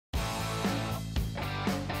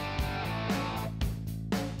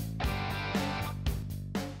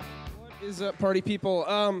is up, party people?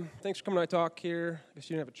 Thanks for coming to my talk here. I guess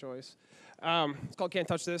you didn't have a choice. It's called Can't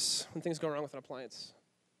Touch This, when things go wrong with an appliance.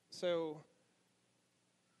 So,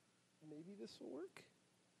 maybe this will work?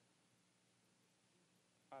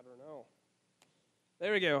 I don't know.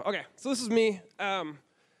 There we go. Okay, so this is me.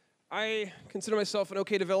 I consider myself an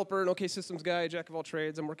okay developer, an okay systems guy, jack of all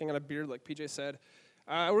trades. I'm working on a beard, like PJ said.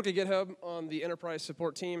 I work at GitHub on the enterprise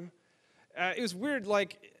support team. It was weird,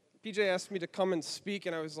 like, PJ asked me to come and speak,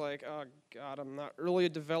 and I was like, oh, God, I'm not really a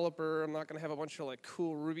developer. I'm not going to have a bunch of, like,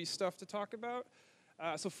 cool Ruby stuff to talk about.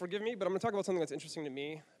 So forgive me, but I'm going to talk about something that's interesting to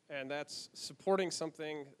me, and that's supporting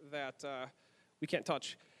something that we can't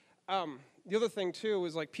touch. The other thing, too,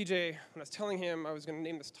 was, like, PJ, when I was telling him I was going to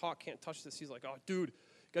name this talk Can't Touch This, he's like, oh, dude,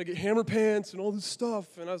 got to get hammer pants and all this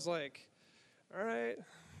stuff. And I was like, all right.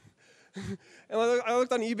 And I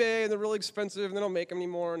looked on eBay, and they're really expensive, and they don't make them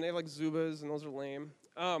anymore, and they have, like, Zubas, and those are lame.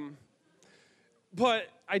 But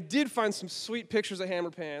I did find some sweet pictures of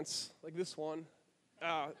hammer pants, like this one.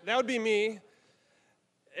 That would be me.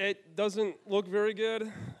 It doesn't look very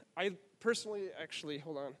good. I personally, actually,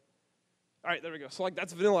 hold on. All right, there we go. So like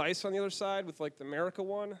that's Vanilla Ice on the other side with like the America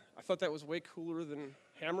one. I thought that was way cooler than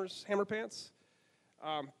hammer pants.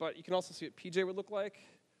 But you can also see what PJ would look like.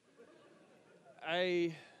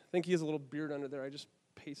 I think he has a little beard under there. I just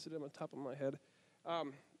pasted him on top of my head.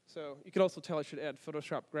 So you can also tell I should add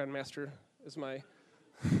Photoshop Grandmaster as my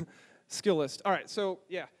skill list. All right, so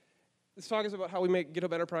yeah, this talk is about how we make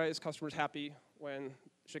GitHub Enterprise customers happy when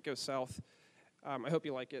shit goes south. I hope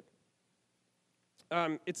you like it.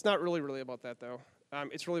 It's not really about that, though.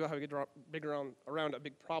 It's really about how we get big around a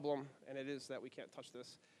big problem, and it is that we can't touch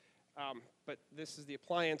this. But this is the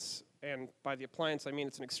appliance, and by the appliance, I mean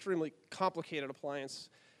it's an extremely complicated appliance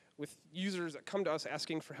with users that come to us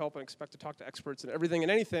asking for help and expect to talk to experts in everything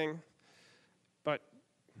and anything, but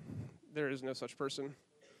there is no such person.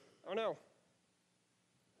 Oh no.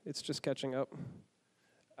 It's just catching up.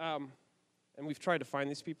 And we've tried to find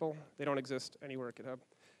these people. They don't exist anywhere at GitHub.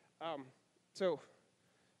 So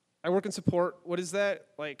I work in support. What is that?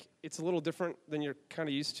 Like, it's a little different than you're kind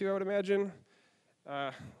of used to, I would imagine.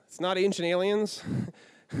 It's not Ancient Aliens.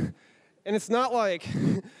 And it's not like,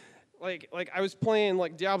 like I was playing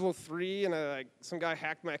like Diablo 3 and some guy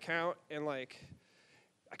hacked my account and like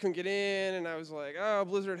I couldn't get in and I was like, oh,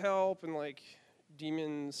 Blizzard help, and like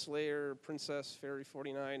Demon Slayer, Princess, Fairy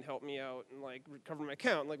 49 help me out and like recover my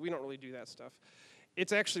account. Like we don't really do that stuff.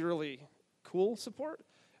 It's actually really cool support.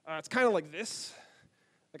 It's kind of like this.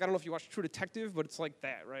 Like I don't know if you watch True Detective, but it's like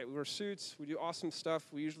that, right? We wear suits, we do awesome stuff.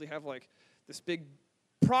 We usually have like this big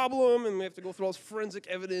problem and we have to go through all this forensic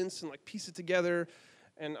evidence and like piece it together.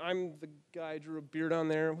 And I'm the guy who drew a beard on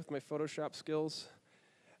there with my Photoshop skills.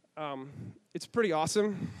 It's pretty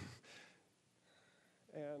awesome.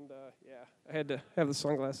 And yeah, I had to have the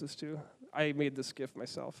sunglasses too. I made this GIF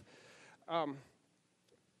myself.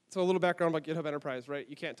 So a little background about GitHub Enterprise, right?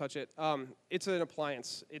 You can't touch it. It's an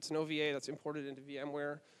appliance. It's an OVA that's imported into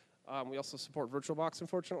VMware. We also support VirtualBox,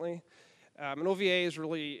 unfortunately. An OVA is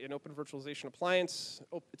really an open virtualization appliance.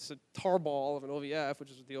 It's a tarball of an OVF,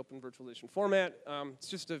 which is the open virtualization format. It's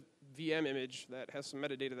just a VM image that has some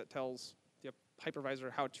metadata that tells the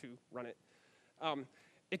hypervisor how to run it.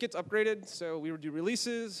 It gets upgraded, so we do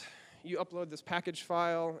releases. You upload this package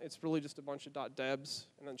file. It's really just a bunch of .debs,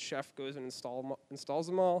 and then Chef goes and installs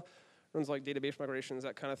them all, runs like database migrations,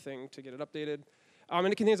 that kind of thing to get it updated. And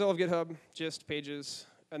it contains all of GitHub, gist, pages,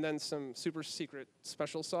 and then some super secret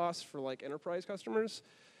special sauce for like enterprise customers.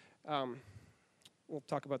 We'll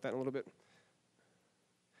talk about that in a little bit.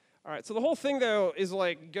 All right, so the whole thing though is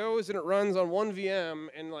like goes and it runs on one VM,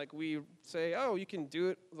 and like we say, oh, you can do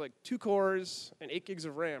it with like 2 cores and 8 gigs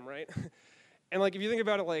of RAM, right? And like if you think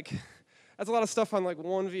about it, like that's a lot of stuff on like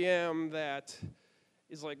one VM that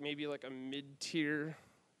is like maybe like a mid-tier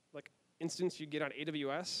like instance you get on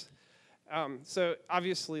AWS. So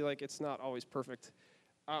obviously like it's not always perfect,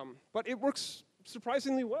 but it works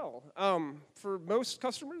surprisingly well. For most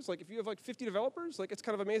customers, like if you have like 50 developers, like it's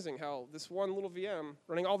kind of amazing how this one little VM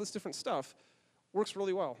running all this different stuff works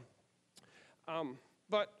really well.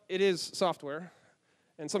 But it is software,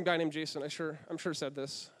 and some guy named Jason, I'm sure said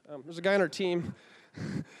this. There's a guy on our team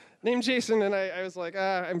named Jason, and I was like,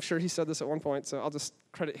 I'm sure he said this at one point, so I'll just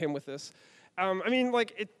credit him with this. I mean,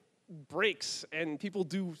 like it breaks, and people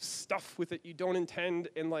do stuff with it you don't intend,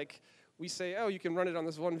 and like we say, oh, you can run it on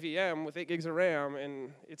this one VM with 8 gigs of RAM,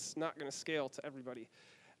 and it's not going to scale to everybody.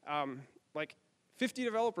 Like 50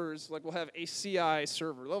 developers like will have a CI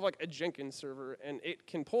server. They'll have like a Jenkins server, and it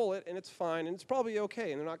can pull it, and it's fine, and it's probably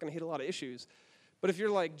okay, and they're not going to hit a lot of issues. But if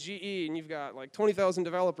you're like GE and you've got like 20,000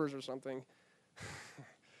 developers or something,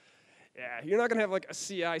 Yeah, you're not going to have like a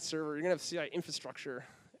CI server. You're going to have CI infrastructure.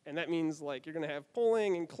 And that means like you're going to have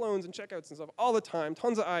polling and clones and checkouts and stuff all the time,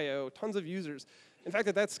 tons of I/O, tons of users. In fact,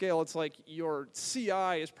 at that scale, it's like your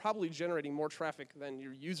CI is probably generating more traffic than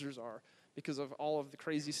your users are because of all of the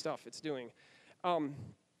crazy stuff it's doing.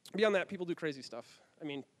 Beyond that, people do crazy stuff. I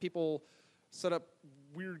mean, people set up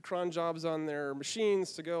weird cron jobs on their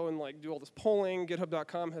machines to go and like do all this polling.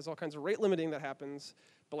 GitHub.com has all kinds of rate limiting that happens,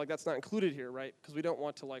 but like that's not included here, right? Because we don't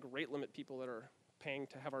want to like rate limit people that are paying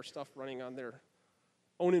to have our stuff running on their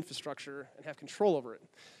own infrastructure and have control over it.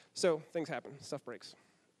 So things happen, stuff breaks.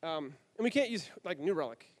 And we can't use like New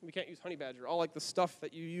Relic. We can't use Honey Badger. All like the stuff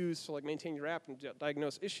that you use to like maintain your app and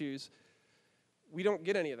diagnose issues, we don't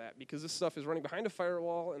get any of that because this stuff is running behind a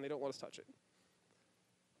firewall and they don't let us touch it.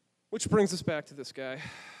 Which brings us back to this guy.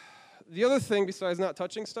 The other thing besides not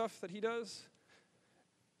touching stuff that he does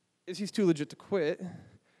is he's too legit to quit,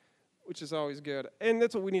 which is always good. And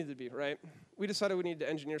that's what we needed to be, right? We decided we needed to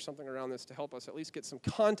engineer something around this to help us at least get some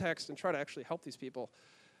context and try to actually help these people.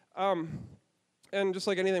 And just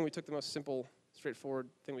like anything, we took the most simple, straightforward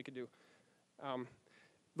thing we could do.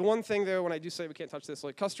 The one thing, though, when I do say we can't touch this,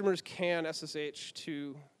 like customers can SSH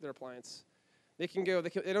to their appliance. They can go,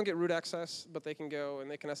 they don't get root access, but they can go and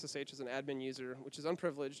they can SSH as an admin user, which is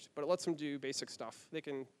unprivileged, but it lets them do basic stuff. They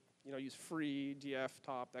can use free, df,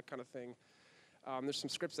 top, that kind of thing. There's some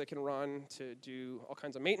scripts they can run to do all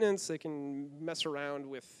kinds of maintenance. They can mess around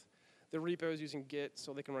with the repos using Git,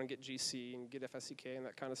 so they can run Git GC and Git FSCK and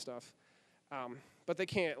that kind of stuff. But they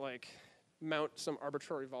can't like mount some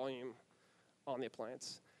arbitrary volume on the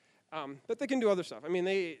appliance. But they can do other stuff. I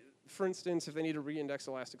mean, for instance, if they need to reindex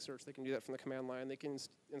Elasticsearch, they can do that from the command line. They can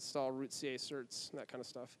install root CA certs and that kind of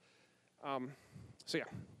stuff. So yeah,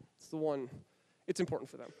 it's important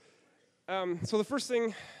for them. So the first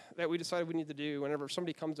thing that we decided we need to do whenever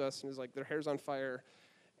somebody comes to us and is like, their hair's on fire,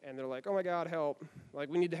 and they're like, oh my God, help. Like,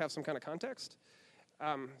 we need to have some kind of context.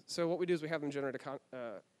 So what we do is we have them generate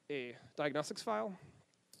a diagnostics file.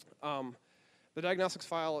 The diagnostics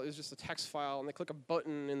file is just a text file, and they click a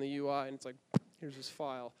button in the UI, and it's like, here's this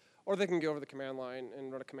file. Or they can go over the command line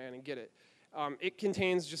and run a command and get it. It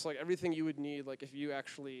contains just like everything you would need, like if you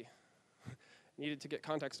actually needed to get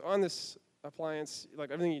context on this appliance,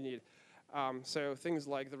 like everything you need. So things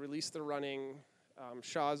like the release they're running,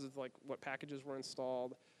 SHAs of like what packages were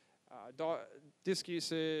installed, disk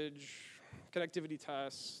usage, connectivity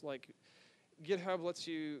tests, like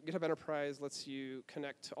GitHub Enterprise lets you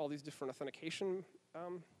connect to all these different authentication,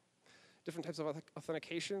 different types of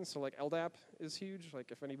authentication. So like LDAP is huge.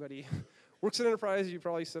 Like if anybody works in Enterprise, you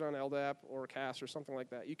probably sit on LDAP or CAS or something like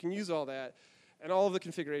that. You can use all that, and all of the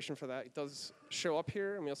configuration for that does show up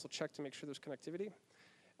here, and we also check to make sure there's connectivity.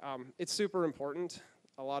 It's super important.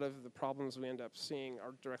 A lot of the problems we end up seeing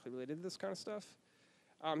are directly related to this kind of stuff.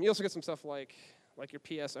 You also get some stuff like your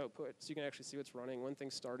PS output, so you can actually see what's running, when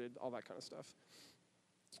things started, all that kind of stuff.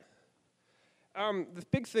 The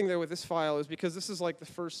big thing, though, with this file is because this is like the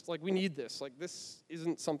first, like we need this. Like this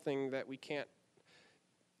isn't something that we can't,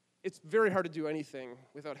 it's very hard to do anything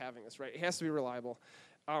without having this, right? It has to be reliable.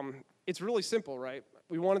 It's really simple, right?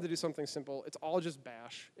 We wanted to do something simple. It's all just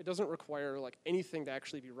bash. It doesn't require like anything to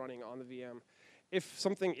actually be running on the VM. If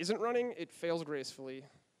something isn't running, it fails gracefully.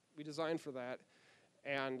 We designed for that.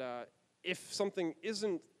 And if something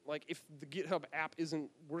isn't, like if the GitHub app isn't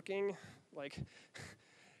working, like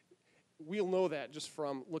we'll know that just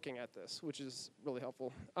from looking at this, which is really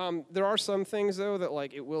helpful. There are some things though that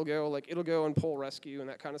like it will go, like it'll go and pull rescue and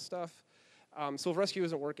that kind of stuff. So if rescue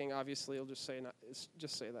isn't working, obviously it'll just say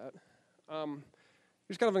that.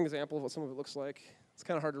 Here's kind of an example of what some of it looks like. It's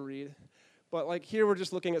kind of hard to read. But like here we're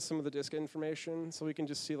just looking at some of the disk information, so we can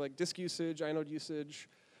just see like disk usage, inode usage,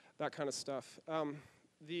 that kind of stuff.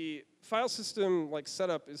 The file system like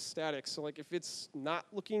setup is static, so like if it's not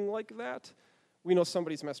looking like that, we know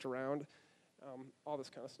somebody's messed around. All this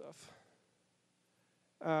kind of stuff.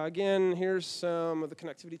 Again, here's some of the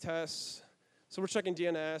connectivity tests. So we're checking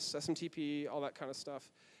DNS, SMTP, all that kind of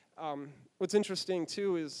stuff. What's interesting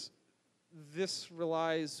too is this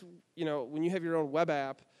relies, when you have your own web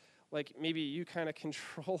app, like maybe you kind of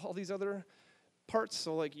control all these other parts.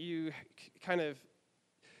 So like you kind of,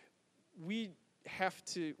 we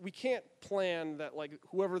can't plan that like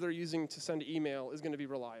whoever they're using to send email is going to be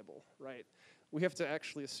reliable, right? We have to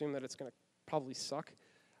actually assume that it's going to probably suck.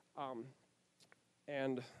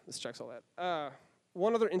 And this checks all that.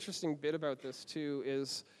 One other interesting bit about this too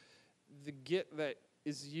is the Git that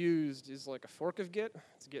is used is like a fork of Git.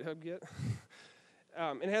 It's GitHub Git.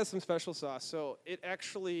 It has some special sauce. So it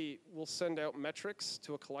actually will send out metrics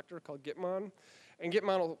to a collector called Gitmon. And git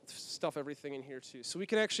mod will stuff everything in here too. So we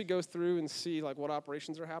can actually go through and see like what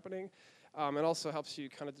operations are happening. It also helps you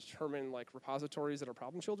kind of determine like repositories that are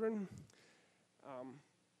problem children.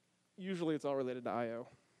 Usually it's all related to I/O.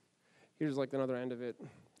 Here's like another end of it.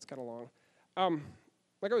 It's kind of long.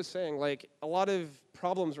 Like I was saying, like a lot of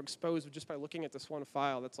problems are exposed just by looking at this one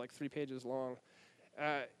file that's like 3 pages long.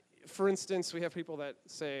 For instance, we have people that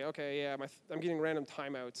say, okay, yeah, I'm getting random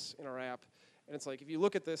timeouts in our app. And it's like, if you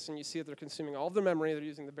look at this and you see that they're consuming all of their memory, they're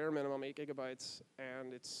using the bare minimum, 8 gigabytes,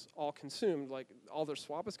 and it's all consumed, like all their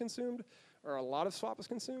swap is consumed, or a lot of swap is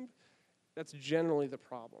consumed, that's generally the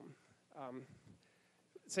problem.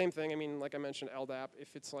 Same thing, I mean, like I mentioned, LDAP.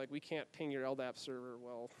 If it's like, we can't ping your LDAP server,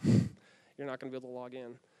 well, you're not going to be able to log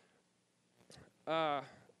in.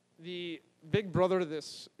 The big brother to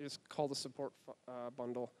this is called a support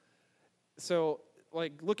bundle. So,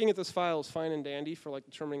 like, looking at this file is fine and dandy for like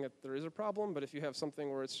determining that there is a problem, but if you have something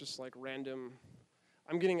where it's just like random,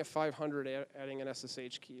 I'm getting a 500 adding an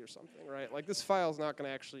SSH key or something, right? Like, this file is not going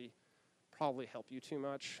to actually probably help you too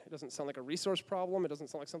much. It doesn't sound like a resource problem. It doesn't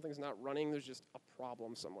sound like something's not running. There's just a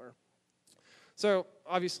problem somewhere. So,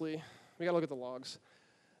 obviously, we got to look at the logs.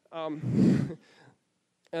 And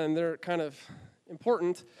they're kind of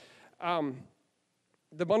important.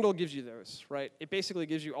 The bundle gives you those, right? It basically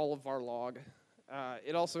gives you all of our log.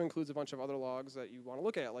 It also includes a bunch of other logs that you want to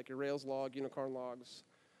look at, like your Rails log, Unicorn logs,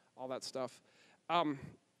 all that stuff.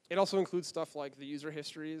 It also includes stuff like the user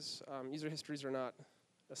histories. User histories are not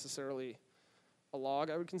necessarily a log,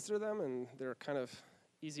 I would consider them, and they're kind of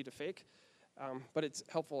easy to fake, but it's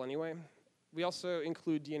helpful anyway. We also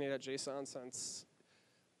include DNA.json since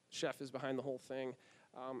Chef is behind the whole thing,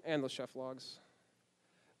 and those Chef logs.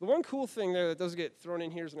 The one cool thing there that does get thrown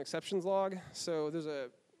in here is an exceptions log. So there's a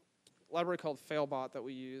library called failbot that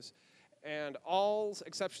we use, and all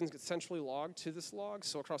exceptions get centrally logged to this log.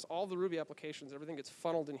 So across all the Ruby applications, everything gets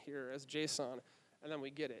funneled in here as JSON, and then we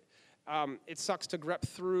get it. It sucks to grep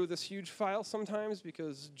through this huge file sometimes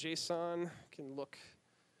because JSON can look,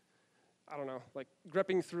 I don't know, like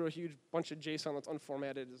grepping through a huge bunch of JSON that's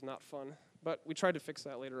unformatted is not fun. But we tried to fix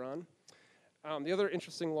that later on. The other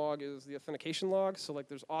interesting log is the authentication log. So like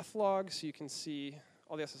there's auth log, so you can see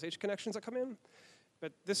all the SSH connections that come in.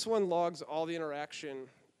 But this one logs all the interaction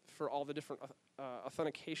for all the different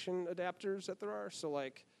authentication adapters that there are. So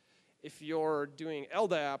like if you're doing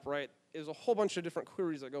LDAP, right, there's a whole bunch of different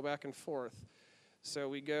queries that go back and forth. So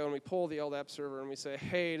we go and we pull the LDAP server and we say,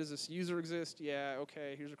 hey, does this user exist? Yeah,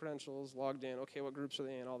 okay, here's the credentials, logged in. Okay, what groups are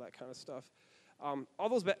they in? All that kind of stuff. All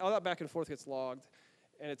that back and forth gets logged,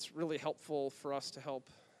 and it's really helpful for us to help.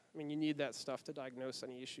 I mean, you need that stuff to diagnose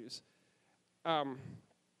any issues.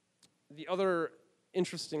 The other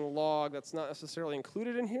interesting log that's not necessarily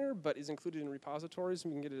included in here, but is included in repositories,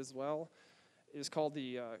 and we can get it as well, is called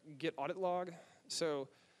the Git audit log. So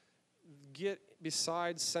Git,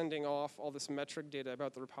 besides sending off all this metric data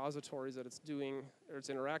about the repositories that it's doing, or it's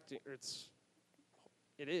interacting, or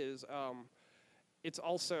it's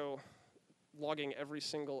also logging every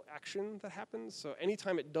single action that happens. So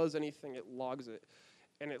anytime it does anything, it logs it.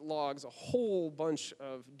 And it logs a whole bunch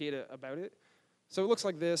of data about it. So it looks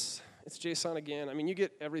like this. It's JSON again. I mean, you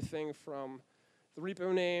get everything from the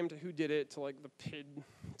repo name to who did it to like the PID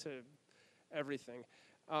to everything.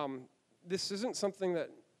 This isn't something that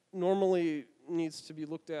normally needs to be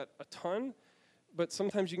looked at a ton, but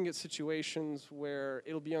sometimes you can get situations where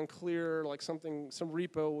it'll be unclear, like some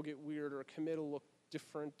repo will get weird or a commit will look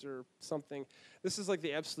different or something. This is like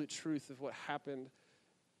the absolute truth of what happened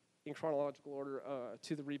in chronological order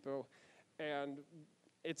to the repo, and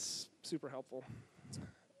it's super helpful.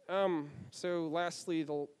 So lastly,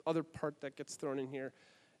 the other part that gets thrown in here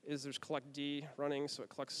is there's collectd running, so it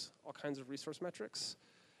collects all kinds of resource metrics.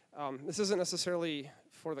 This isn't necessarily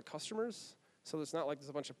for the customers, so it's not like there's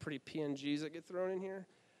a bunch of pretty PNGs that get thrown in here,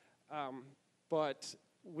 but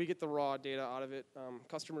we get the raw data out of it.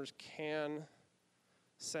 Customers can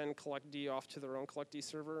send collectd off to their own collectd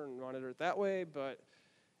server and monitor it that way, but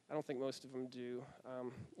I don't think most of them do.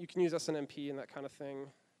 You can use SNMP and that kind of thing,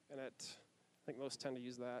 and I think most tend to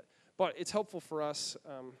use that. But it's helpful for us,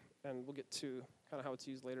 and we'll get to kind of how it's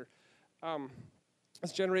used later.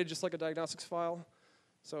 It's generated just like a diagnostics file.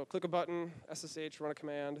 So click a button, SSH, run a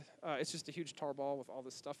command. It's just a huge tarball with all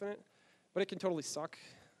this stuff in it, but it can totally suck.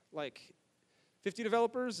 Like 50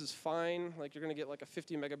 developers is fine. Like you're going to get like a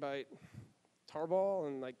 50 megabyte tarball,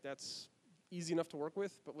 and like that's easy enough to work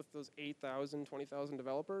with. But with those 8,000, 20,000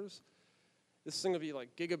 developers, this thing will be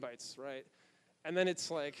like gigabytes, right? And then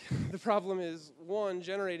it's like, the problem is, one,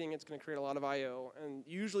 generating it's going to create a lot of I/O, and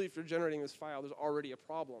usually if you're generating this file, there's already a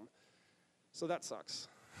problem. So that sucks.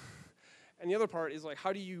 And the other part is like,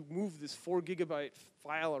 how do you move this 4 gigabyte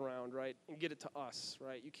file around, right, and get it to us,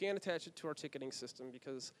 right? You can't attach it to our ticketing system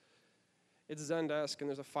because it's Zendesk and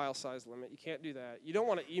there's a file size limit. You can't do that. You don't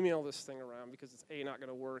want to email this thing around because it's A, not going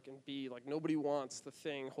to work, and B, like nobody wants the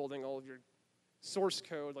thing holding all of your source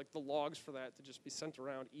code, like the logs for that, to just be sent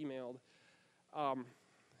around, emailed.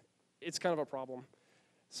 It's kind of a problem.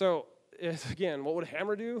 So again, what would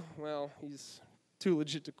Hammer do? Well, he's too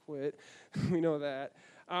legit to quit. We know that.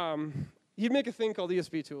 He'd make a thing called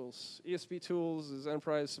ESB Tools. ESB Tools is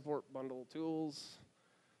Enterprise Support Bundle Tools.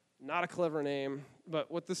 Not a clever name, but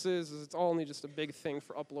what this is it's all only just a big thing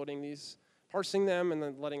for uploading these, parsing them, and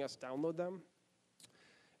then letting us download them.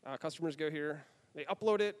 Customers go here, they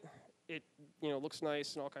upload it. It looks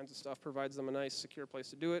nice and all kinds of stuff, provides them a nice, secure place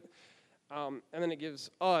to do it. And then it gives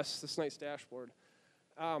us this nice dashboard.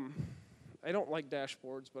 I don't like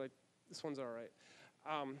dashboards, but this one's all right.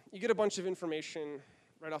 You get a bunch of information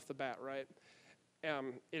right off the bat, right?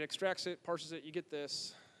 It extracts it, parses it, you get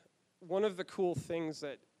this. One of the cool things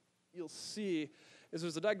that you'll see is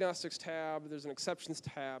there's a diagnostics tab, there's an exceptions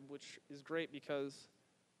tab, which is great because,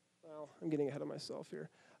 well, I'm getting ahead of myself here.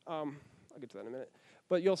 I'll get to that in a minute.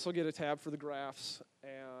 But you also get a tab for the graphs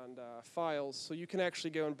and files, so you can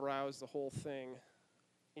actually go and browse the whole thing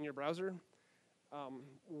in your browser.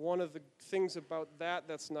 One of the things about that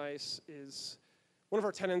that's nice is one of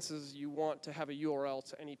our tenets is you want to have a URL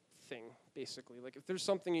to anything, basically. Like if there's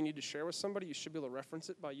something you need to share with somebody, you should be able to reference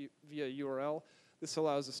it via URL. This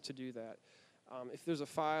allows us to do that. If there's a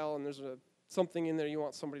file and there's something in there you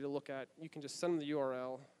want somebody to look at, you can just send them the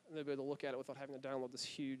URL, and they'll be able to look at it without having to download this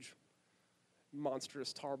huge,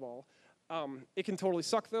 monstrous tarball. It can totally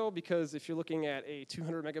suck, though, because if you're looking at a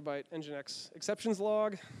 200 megabyte Nginx exceptions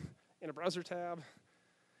log in a browser tab,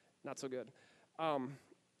 not so good.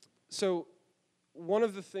 So one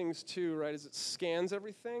of the things, too, right, is it scans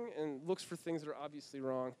everything and looks for things that are obviously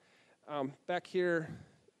wrong. Back here,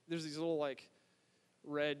 there's these little, like,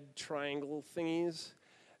 red triangle thingies.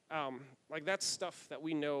 Like, that's stuff that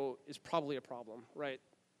we know is probably a problem, right?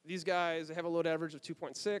 These guys, they have a load average of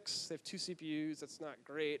 2.6. They have 2 CPUs. That's not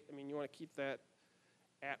great. I mean, you want to keep that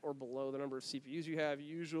at or below the number of CPUs you have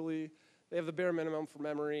usually. They have the bare minimum for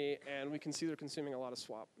memory, and we can see they're consuming a lot of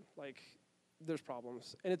swap. Like, there's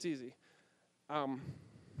problems, and it's easy. The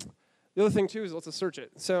other thing, too, is let's search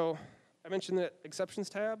it. So I mentioned that exceptions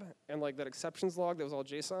tab and, like, that exceptions log that was all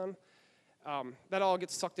JSON. That all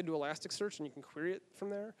gets sucked into Elasticsearch, and you can query it from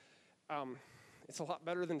there. It's a lot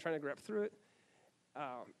better than trying to grep through it.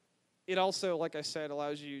 It also, like I said,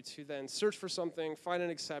 allows you to then search for something, find an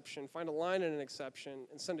exception, find a line in an exception,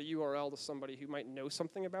 and send a URL to somebody who might know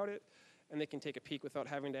something about it, and they can take a peek without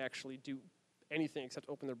having to actually do anything except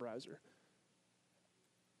open their browser.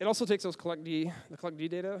 It also takes those the collect D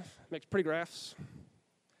data, makes pretty graphs.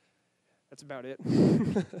 That's about it.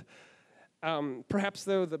 Perhaps,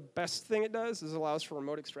 though, the best thing it does is allows for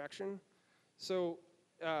remote extraction. So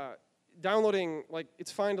downloading, like,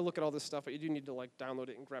 it's fine to look at all this stuff, but you do need to, like, download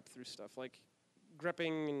it and grep through stuff. Like,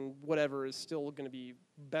 grepping and whatever is still going to be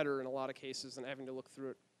better in a lot of cases than having to look through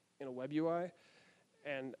it in a web UI.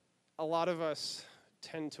 And a lot of us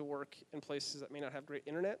tend to work in places that may not have great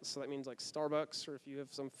internet. So that means, like, Starbucks, or if you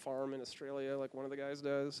have some farm in Australia, like one of the guys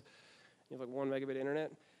does, you have, like, 1 megabit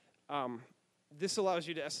internet. This allows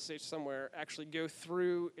you to SSH somewhere, actually go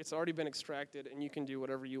through, it's already been extracted, and you can do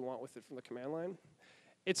whatever you want with it from the command line.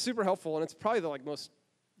 It's super helpful, and it's probably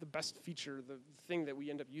the best feature, the thing that we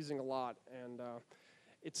end up using a lot, and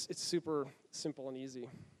it's super simple and easy.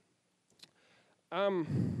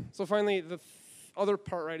 So finally, the other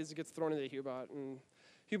part, right, is it gets thrown into Hubot, and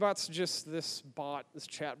Hubot's just this bot, this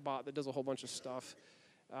chat bot that does a whole bunch of stuff.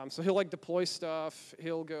 So he'll, like, deploy stuff,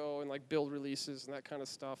 he'll go and, like, build releases and that kind of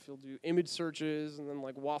stuff. He'll do image searches and then,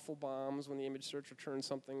 like, waffle bombs when the image search returns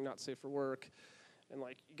something not safe for work. And,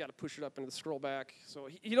 like, you got to push it up into the scroll back. So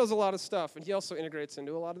he does a lot of stuff, and he also integrates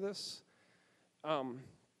into a lot of this.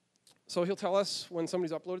 So he'll tell us when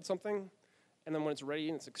somebody's uploaded something, and then when it's ready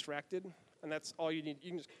and it's extracted, and that's all you need.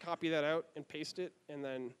 You can just copy that out and paste it, and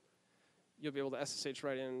then you'll be able to SSH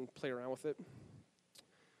right in and play around with it.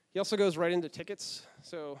 He also goes right into tickets.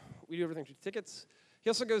 So we do everything through tickets. He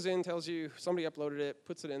also goes in, tells you somebody uploaded it,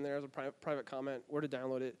 puts it in there as a private comment, where to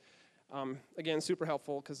download it. Again, super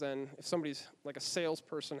helpful, because then if somebody's, like, a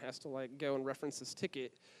salesperson has to, like, go and reference this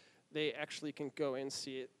ticket, they actually can go in,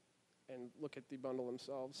 see it, and look at the bundle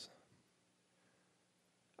themselves.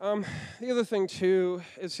 The other thing, too,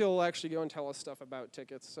 is he'll actually go and tell us stuff about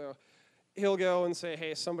tickets. So he'll go and say,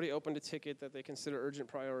 hey, somebody opened a ticket that they consider urgent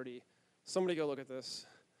priority. Somebody go look at this.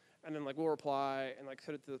 And then, like, we'll reply and, like,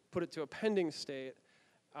 put it to a pending state.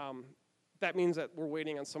 that means that we're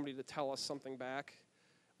waiting on somebody to tell us something back.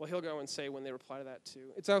 Well, he'll go and say when they reply to that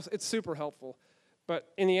too. It's super helpful. But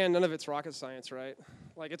in the end, none of it's rocket science, right?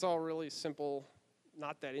 Like, it's all really simple,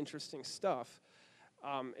 not that interesting stuff.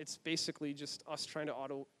 It's basically just us trying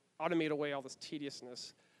to automate away all this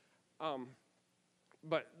tediousness.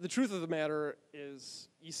 But the truth of the matter is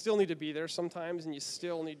you still need to be there sometimes, and you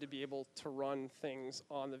still need to be able to run things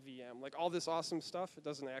on the VM. Like, all this awesome stuff, it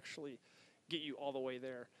doesn't actually get you all the way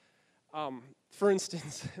there. For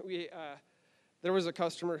instance, there was a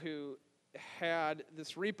customer who had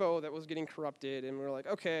this repo that was getting corrupted, and we were like,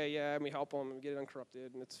 okay, yeah, and we help them and get it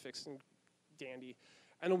uncorrupted, and it's fixed and dandy.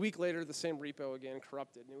 And a week later, the same repo again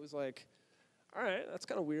corrupted, and it was like, all right, that's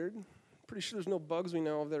kind of weird. Pretty sure there's no bugs we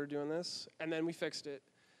know of that are doing this. And then we fixed it.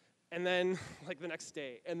 And then, like, the next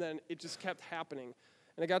day. And then it just kept happening.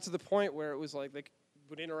 And it got to the point where it was like they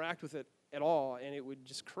would interact with it at all, and it would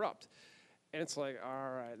just corrupt. And it's like,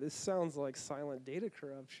 all right, this sounds like silent data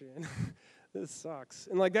corruption. This sucks.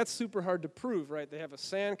 And, like, that's super hard to prove, right? They have a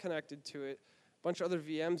SAN connected to it, a bunch of other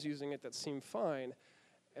VMs using it that seem fine.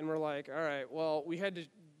 And we're like, all right, well, we had to,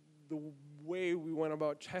 the way we went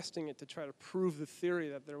about testing it to try to prove the theory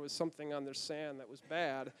that there was something on their SAN that was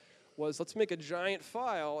bad was, let's make a giant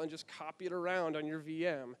file and just copy it around on your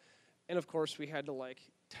VM. And of course, we had to, like,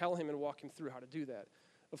 tell him and walk him through how to do that.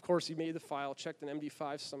 Of course, he made the file, checked an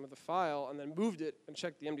MD5 sum of the file, and then moved it and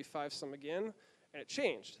checked the MD5 sum again, and it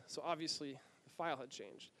changed. So obviously, the file had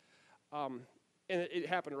changed. And it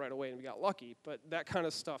happened right away, and we got lucky, but that kind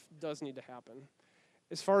of stuff does need to happen.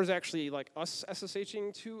 As far as actually, like, us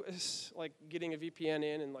SSHing to, like, getting a VPN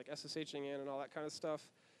in and, like, SSHing in and all that kind of stuff,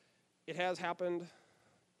 it has happened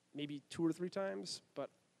maybe 2 or 3 times, but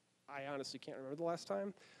I honestly can't remember the last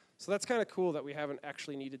time. So that's kind of cool that we haven't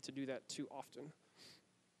actually needed to do that too often.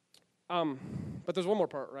 But there's one more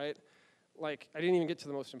part, right? Like, I didn't even get to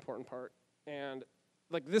the most important part. And,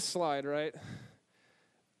 like, this slide, right?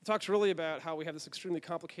 It talks really about how we have this extremely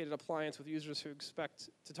complicated appliance with users who expect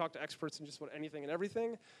to talk to experts in just about anything and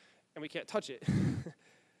everything, and we can't touch it.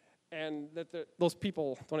 And that those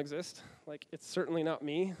people don't exist. Like, it's certainly not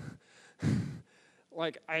me.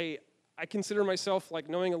 Like, I consider myself, like,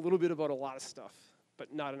 knowing a little bit about a lot of stuff,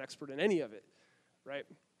 but not an expert in any of it, right?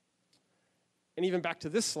 And even back to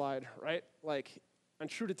this slide, right? Like, on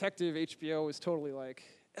True Detective, HBO is totally like,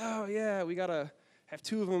 oh yeah, we gotta have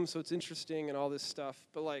 2 of them so it's interesting and all this stuff.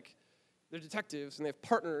 But, like, they're detectives and they have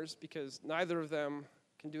partners because neither of them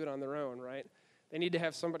can do it on their own, right? They need to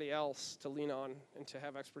have somebody else to lean on and to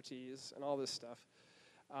have expertise and all this stuff.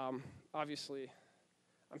 Obviously,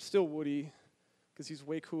 I'm still Woody because he's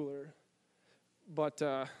way cooler. But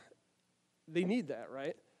they need that,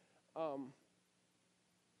 right?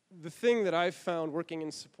 The thing that I've found working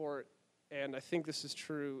in support, and I think this is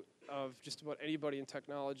true of just about anybody in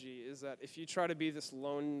technology, is that if you try to be this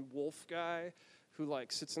lone wolf guy who,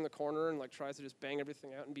 like, sits in the corner and, like, tries to just bang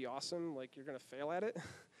everything out and be awesome, like, you're gonna fail at it.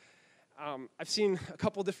 I've seen a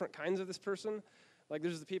couple different kinds of this person. Like,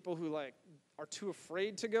 there's the people who, like, are too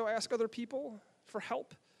afraid to go ask other people for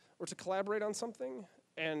help or to collaborate on something,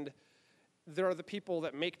 and there are the people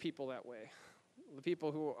that make people that way. The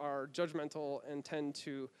people who are judgmental and tend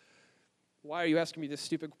to, why are you asking me this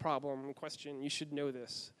stupid problem question? You should know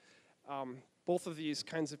this. Both of these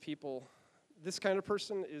kinds of people, this kind of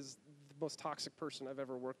person is the most toxic person I've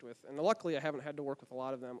ever worked with. And luckily, I haven't had to work with a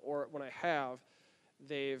lot of them. Or when I have,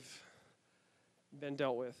 they've been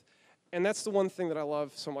dealt with. And that's the one thing that I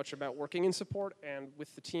love so much about working in support and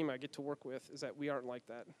with the team I get to work with, is that we aren't like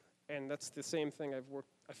that. And that's the same thing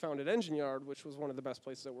I found at Engine Yard, which was one of the best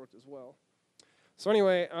places I worked as well. So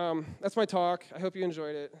anyway, that's my talk. I hope you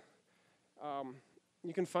enjoyed it.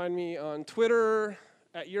 You can find me on Twitter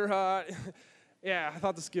at Yerhot. Yeah, I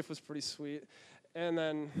thought this GIF was pretty sweet. And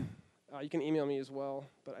then you can email me as well,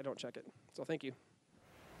 but I don't check it. So thank you.